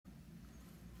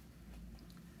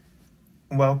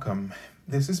Welcome.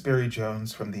 This is Barry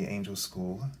Jones from the Angel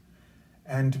School,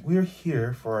 and we're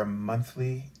here for a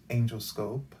monthly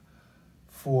Angelscope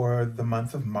for the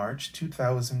month of March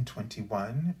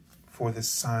 2021 for the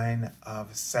sign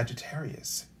of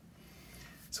Sagittarius.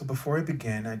 So before I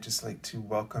begin, I'd just like to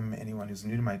welcome anyone who's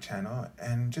new to my channel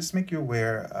and just make you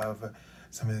aware of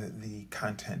some of the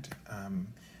content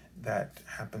that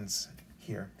happens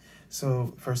here.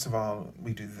 So first of all,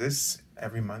 we do this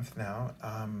every month now.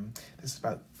 This is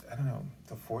about, I don't know,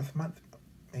 the fourth month,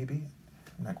 maybe?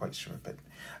 I'm not quite sure, but,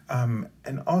 and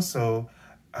also,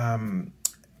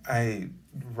 I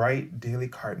write daily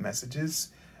card messages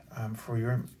from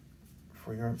your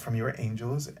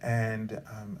angels, and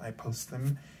I post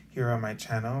them here on my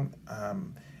channel,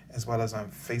 as well as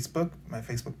on Facebook, my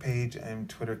Facebook page and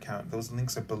Twitter account. Those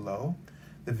links are below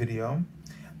the video.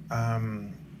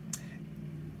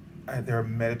 There are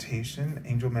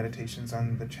angel meditations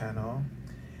on the channel,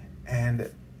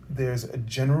 and there's a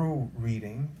general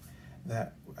reading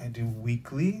that I do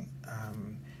weekly,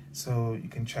 so you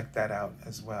can check that out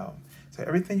as well. So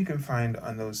everything you can find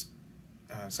on those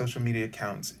social media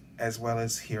accounts, as well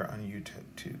as here on YouTube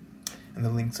too, and the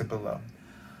links are below.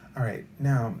 All right,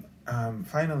 now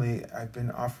finally, I've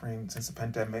been offering since the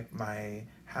pandemic my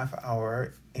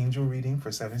half-hour angel reading for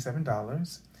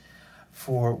 $77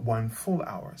 for 1 full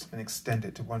hour. It's been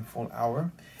extended to 1 full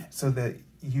hour, so that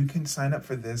you can sign up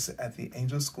for this at the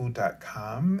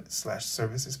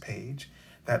angelschool.com/services page.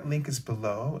 That link is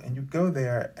below, and you go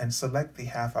there and select the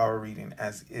half-hour reading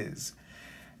as is.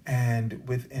 And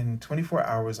within 24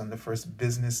 hours on the first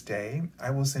business day,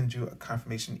 I will send you a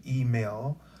confirmation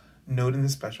email noting the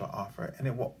special offer, and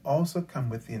it will also come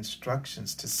with the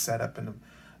instructions to set up an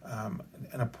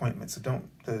appointment. So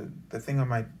the thing on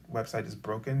my website is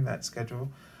broken, that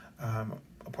schedule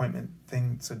appointment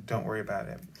thing, so don't worry about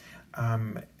it.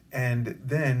 And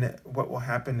then what will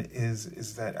happen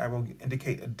is that I will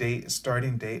indicate a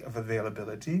starting date of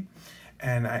availability,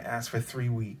 and I ask for 3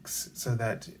 weeks, so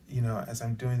that, you know, as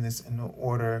I'm doing this in the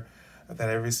order that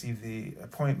I receive the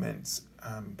appointments,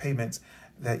 payments,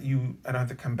 that I don't have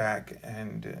to come back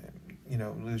and, you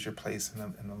know, lose your place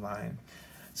in the line.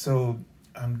 So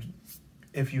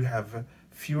if you have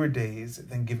fewer days,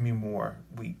 then give me more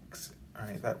weeks. All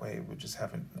right, that way we'll just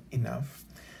have enough.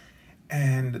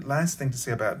 And last thing to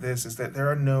say about this is that there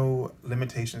are no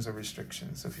limitations or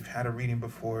restrictions. So if you've had a reading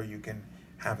before, you can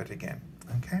have it again,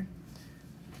 okay?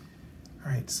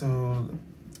 All right, so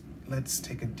let's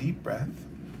take a deep breath.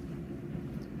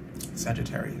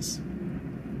 Sagittarius.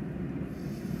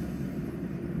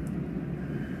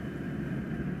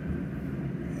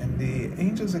 And the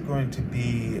angels are going to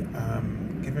be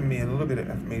giving me a little bit of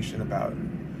information about,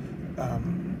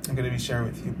 I'm going to be sharing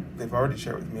with you, they've already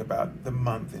shared with me about the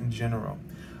month in general.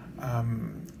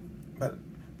 But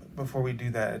before we do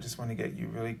that, I just want to get you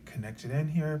really connected in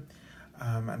here.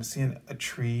 I'm seeing a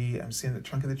tree, I'm seeing the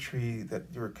trunk of the tree,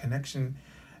 that your connection,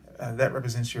 that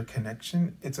represents your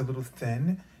connection. It's a little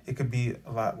thin, it could be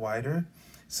a lot wider.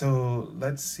 So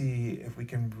let's see if we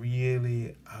can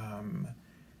really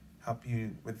help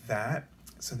you with that,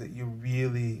 so that you're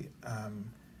really,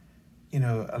 you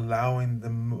know, allowing the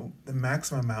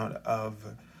maximum amount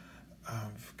of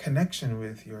connection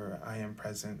with your I am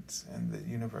presence and the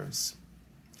universe.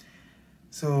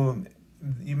 So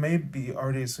you may be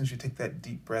already, as soon as you take that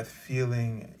deep breath,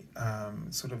 feeling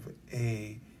sort of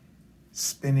a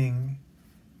spinning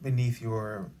beneath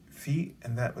your feet,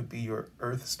 and that would be your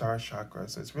earth star chakra.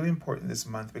 So it's really important this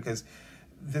month, because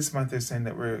this month they're saying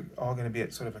that we're all going to be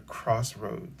at sort of a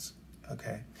crossroads,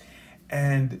 okay?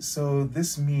 And so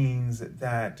this means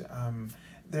that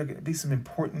there are going to be some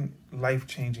important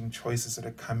life-changing choices that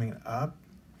are coming up.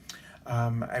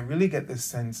 I really get the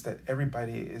sense that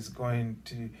everybody is going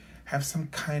to have some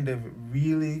kind of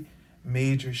really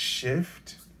major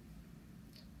shift,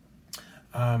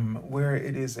 where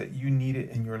it is that you need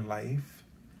it in your life,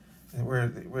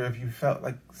 where if you felt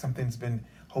like something's been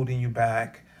holding you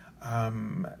back,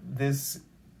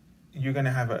 you're going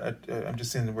to have I'm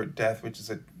just saying the word death, which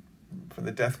is for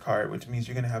the death card, which means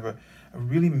you're going to have a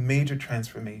really major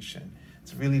transformation.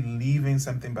 It's really leaving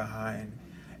something behind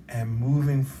and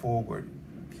moving forward,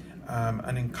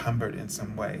 unencumbered in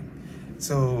some way.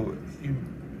 So you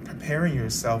preparing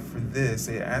yourself for this,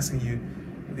 they're asking you,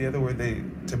 the other word,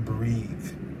 to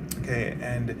breathe, okay?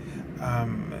 And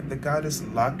the goddess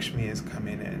Lakshmi is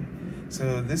coming in.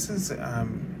 So this is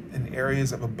in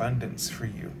areas of abundance for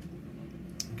you,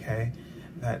 okay?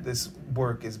 That this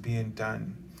work is being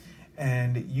done.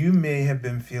 And you may have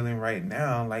been feeling right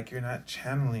now like you're not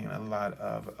channeling a lot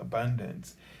of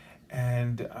abundance.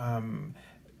 And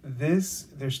this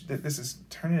is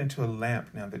turning into a lamp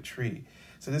now, the tree.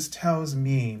 So this tells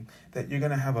me that you're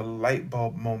going to have a light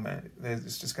bulb moment.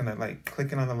 It's just going to like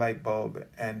clicking on the light bulb,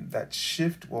 and that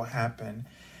shift will happen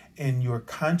in your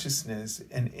consciousness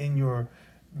and in your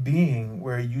being,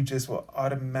 where you just will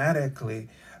automatically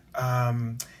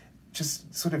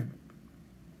just sort of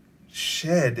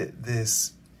shed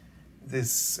this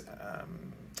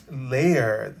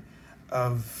layer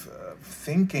of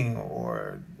thinking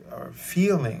or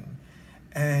feeling,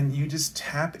 and you just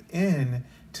tap in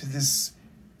to these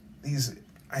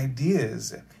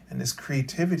ideas and this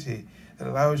creativity that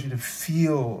allows you to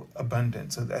feel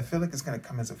abundant. So I feel like it's going to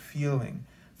come as a feeling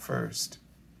first,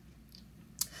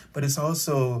 but it's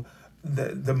also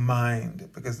the mind,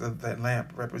 because the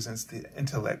lamp represents the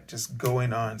intellect just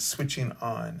going on, switching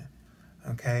on.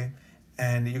 Okay,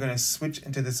 and you're going to switch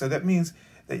into this. So that means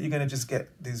that you're going to just get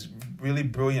these really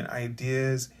brilliant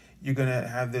ideas. You're going to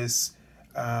have this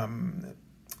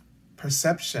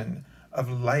perception of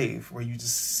life where you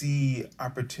just see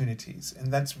opportunities.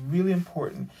 And that's really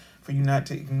important for you not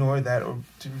to ignore that, or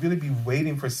to really be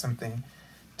waiting for something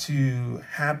to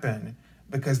happen,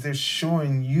 because they're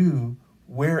showing you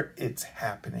where it's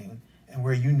happening and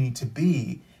where you need to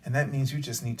be. And that means you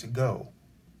just need to go,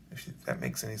 if that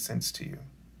makes any sense to you.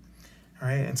 All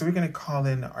right, and so we're going to call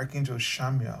in Archangel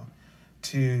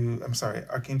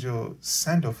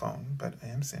Sandalphon, but I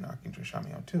am saying Archangel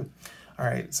Sandalphon too. All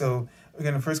right, so we're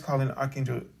going to first call in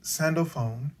Archangel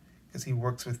Sandalphon, because he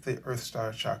works with the Earth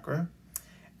Star chakra,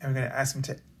 and we're going to ask him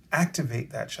to activate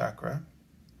that chakra.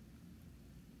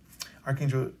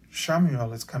 Archangel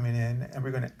Chamuel is coming in, and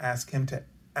we're going to ask him to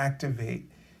activate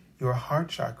your heart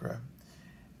chakra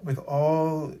with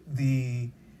all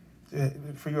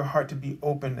for your heart to be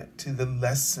open to the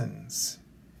lessons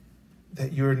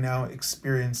that you're now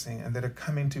experiencing and that are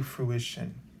coming to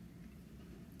fruition.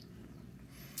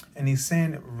 And he's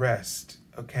saying rest,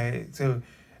 okay? So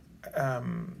I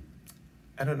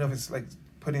don't know if it's like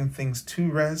putting things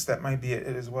to rest. That might be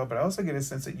it as well. But I also get a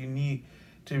sense that you need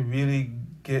to really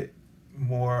get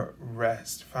more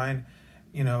rest. Find,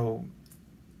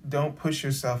 don't push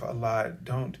yourself a lot.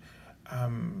 Don't,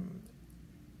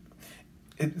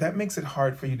 that makes it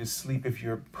hard for you to sleep if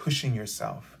you're pushing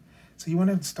yourself. So you want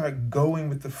to start going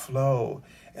with the flow.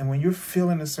 And when you're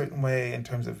feeling a certain way in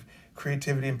terms of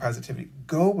creativity and positivity,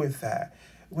 go with that.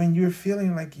 When you're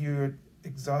feeling like you're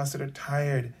exhausted or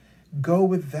tired, go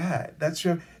with that.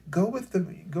 Go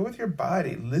with your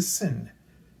body. Listen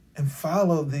and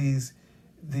follow these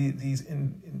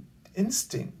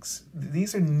instincts.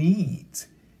 These are needs.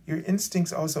 Your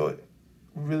instincts also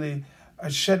really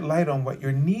shed light on what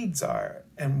your needs are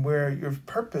and where your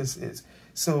purpose is.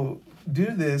 So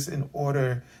do this in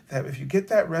order that if you get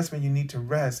that rest when you need to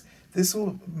rest, this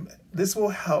will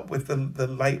help with the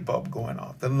light bulb going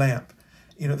off, the lamp.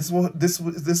 This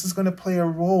is going to play a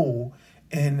role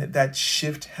in that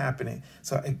shift happening.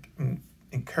 So I'm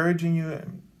encouraging you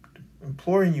and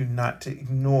imploring you not to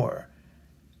ignore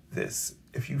this.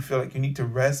 If you feel like you need to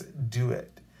rest, do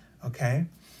it, okay?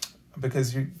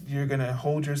 Because you're going to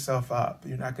hold yourself up.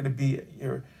 You're not going to be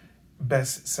your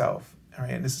best self, all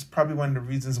right? And this is probably one of the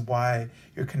reasons why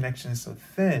your connection is so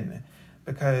thin,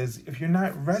 because if you're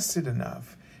not rested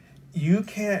enough, you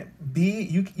can't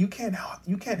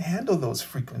handle those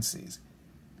frequencies.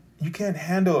 You can't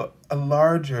handle a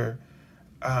larger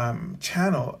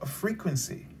channel of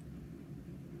frequency.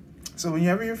 So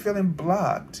whenever you're feeling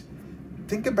blocked,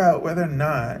 think about whether or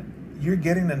not you're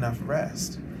getting enough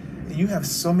rest. And you have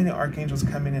so many archangels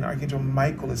coming in. Archangel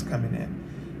Michael is coming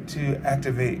in to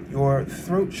activate your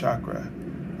throat chakra.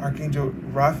 Archangel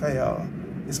Raphael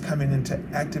is coming in to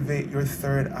activate your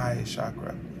third eye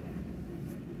chakra.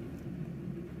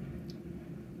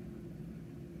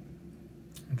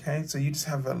 Okay, so you just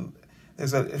have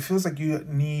it feels like you've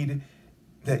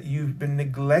been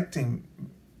neglecting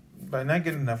by not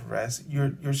getting enough rest. Your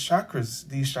chakras,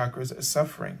 these chakras are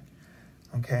suffering.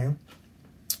 Okay,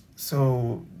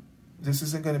 so this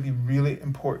isn't going to be really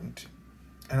important.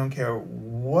 I don't care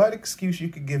what excuse you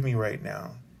could give me right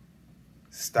now.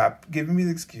 Stop giving me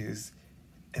the excuse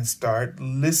and start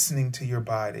listening to your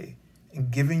body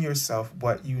and giving yourself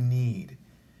what you need.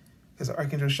 Because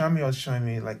Archangel Chamuel is showing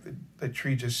me like the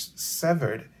tree just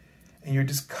severed, and you're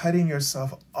just cutting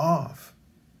yourself off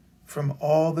from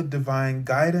all the divine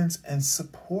guidance and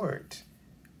support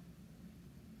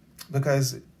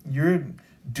because you're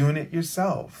doing it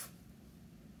yourself.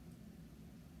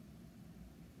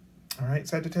 All right,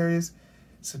 Sagittarius?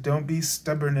 So don't be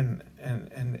stubborn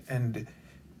and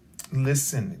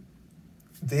listen.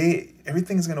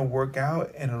 Everything's going to work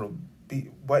out and it'll be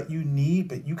what you need,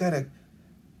 but you got to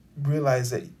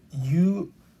realize that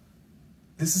you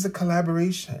this is a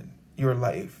collaboration, your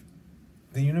life.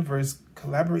 The universe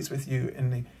collaborates with you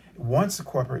and it wants to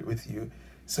cooperate with you.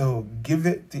 So give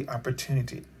it the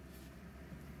opportunity.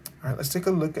 All right, let's take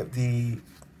a look at the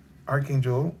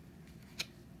Archangel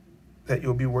that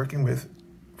you'll be working with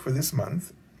for this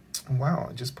month. Wow,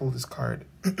 I just pulled this card.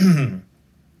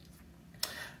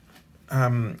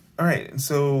 All right, and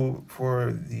so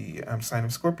for the sign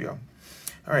of Scorpio.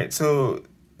 All right, so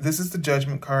this is the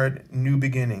Judgment card, New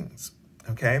Beginnings,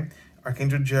 okay?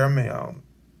 Archangel Jeremiel,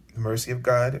 the mercy of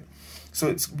God. So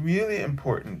it's really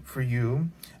important for you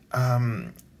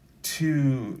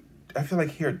to, I feel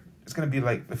like here, it's going to be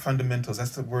like the fundamentals.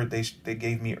 That's the word they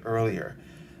gave me earlier.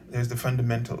 There's the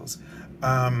fundamentals.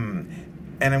 And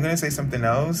I'm going to say something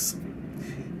else.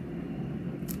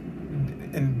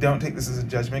 And don't take this as a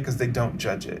judgment because they don't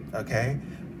judge it, okay?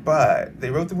 But they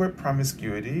wrote the word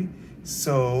promiscuity.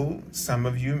 So some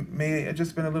of you may have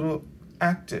just been a little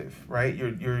active, right?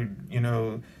 You're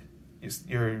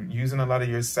using a lot of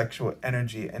your sexual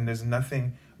energy, and there's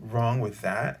nothing wrong with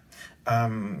that.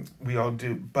 We all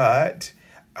do, but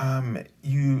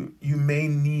you may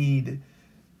need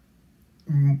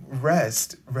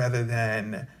rest rather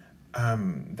than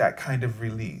that kind of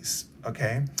release,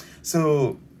 okay?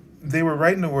 So they were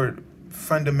writing the word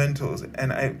fundamentals,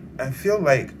 and I feel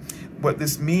like what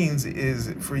this means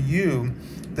is for you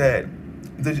that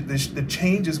the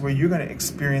changes where you're going to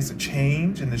experience a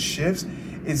change and the shifts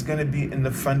is going to be in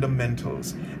the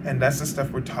fundamentals, and that's the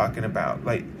stuff we're talking about,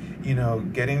 like, you know,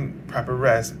 getting proper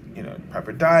rest, you know,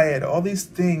 proper diet, all these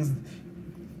things.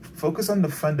 Focus on the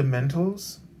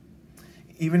fundamentals.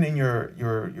 Even in your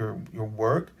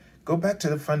work, go back to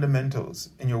the fundamentals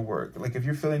in your work. Like if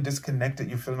you're feeling disconnected,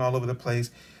 you're feeling all over the place,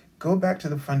 go back to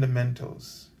the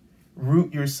fundamentals.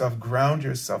 Root yourself, ground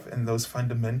yourself in those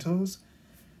fundamentals,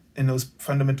 in those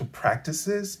fundamental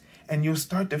practices, and you'll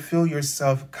start to feel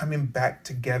yourself coming back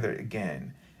together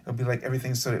again. It'll be like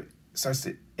everything sort of starts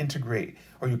to integrate,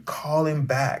 or you're calling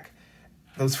back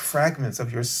those fragments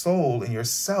of your soul and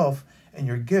yourself and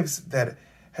your gifts that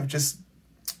have just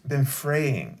been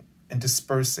fraying and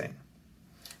dispersing.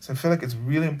 So I feel like it's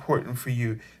really important for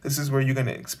you. This is where you're going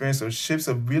to experience those shifts.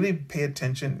 So really pay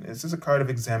attention. This is a card of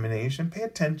examination. Pay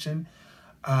attention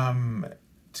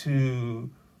to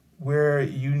where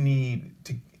you need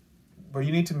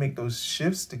to make those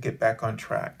shifts to get back on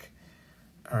track.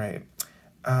 All right.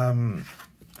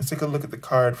 Let's take a look at the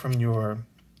card from your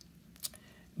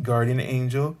guardian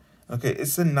angel. Okay,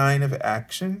 it's the 9 of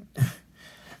action.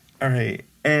 All right.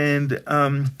 And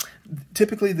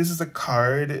typically this is a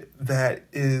card that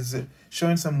is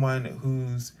showing someone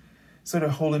who's sort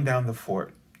of holding down the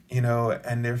fort, you know,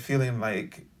 and they're feeling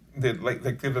like they're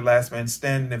the last man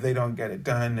standing. If they don't get it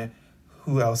done,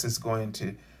 who else is going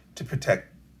to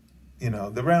protect, you know,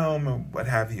 the realm or what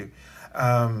have you?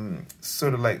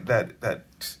 Sort of like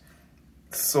that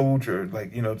soldier,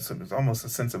 like, you know, sort of almost a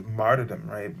sense of martyrdom,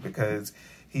 right? Because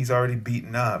he's already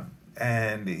beaten up.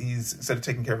 And he's, instead of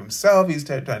taking care of himself, he's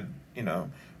trying to, you know,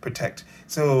 protect.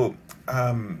 So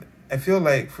I feel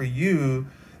like for you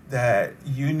that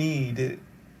you need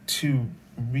to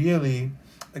really,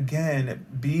 again,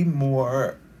 be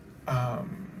more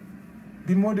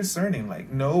discerning.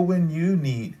 Like, know when you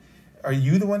need. Are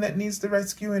you the one that needs the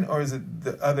rescuing, or is it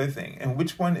the other thing? And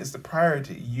which one is the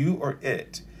priority, you or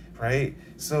it, right?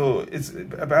 So it's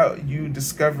about you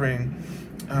discovering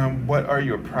what are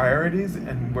your priorities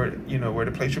and where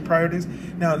to place your priorities.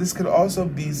 Now, this could also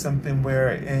be something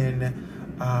where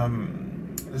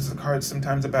this is a card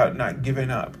sometimes about not giving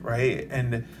up, right?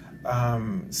 And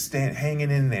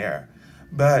hanging in there.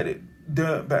 But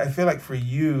I feel like for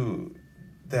you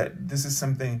that this is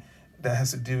something that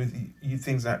has to do with you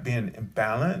things not being in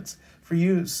balance for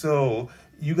you. So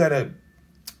you gotta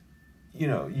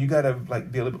like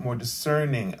be a little bit more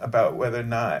discerning about whether or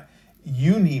not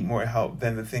you need more help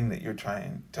than the thing that you're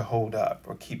trying to hold up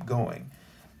or keep going.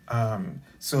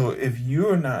 So if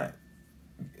you're not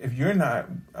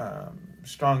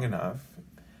strong enough,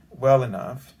 well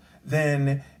enough,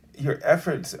 then your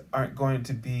efforts aren't going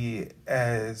to be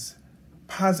as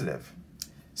positive.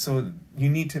 So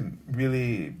you need to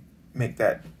really make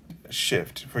that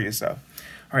shift for yourself.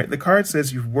 All right, the card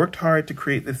says you've worked hard to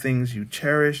create the things you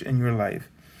cherish in your life,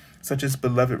 such as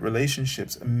beloved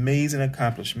relationships, amazing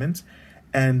accomplishments,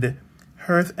 and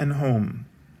hearth and home.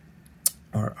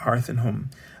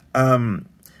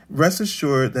 Rest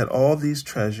assured that all these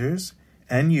treasures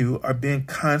and you are being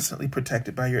constantly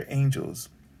protected by your angels.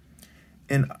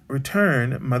 In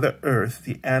return, Mother Earth,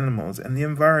 the animals, and the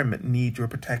environment need your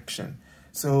protection.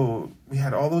 So we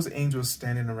had all those angels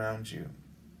standing around you.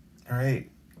 All right.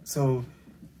 So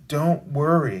don't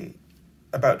worry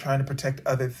about trying to protect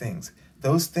other things.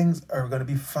 Those things are going to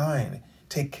be fine.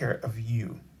 Take care of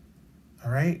you.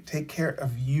 All right? Take care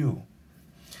of you.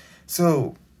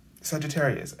 So,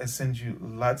 Sagittarius, I send you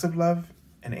lots of love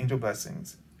and angel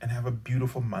blessings, and have a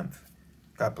beautiful month.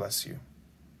 God bless you.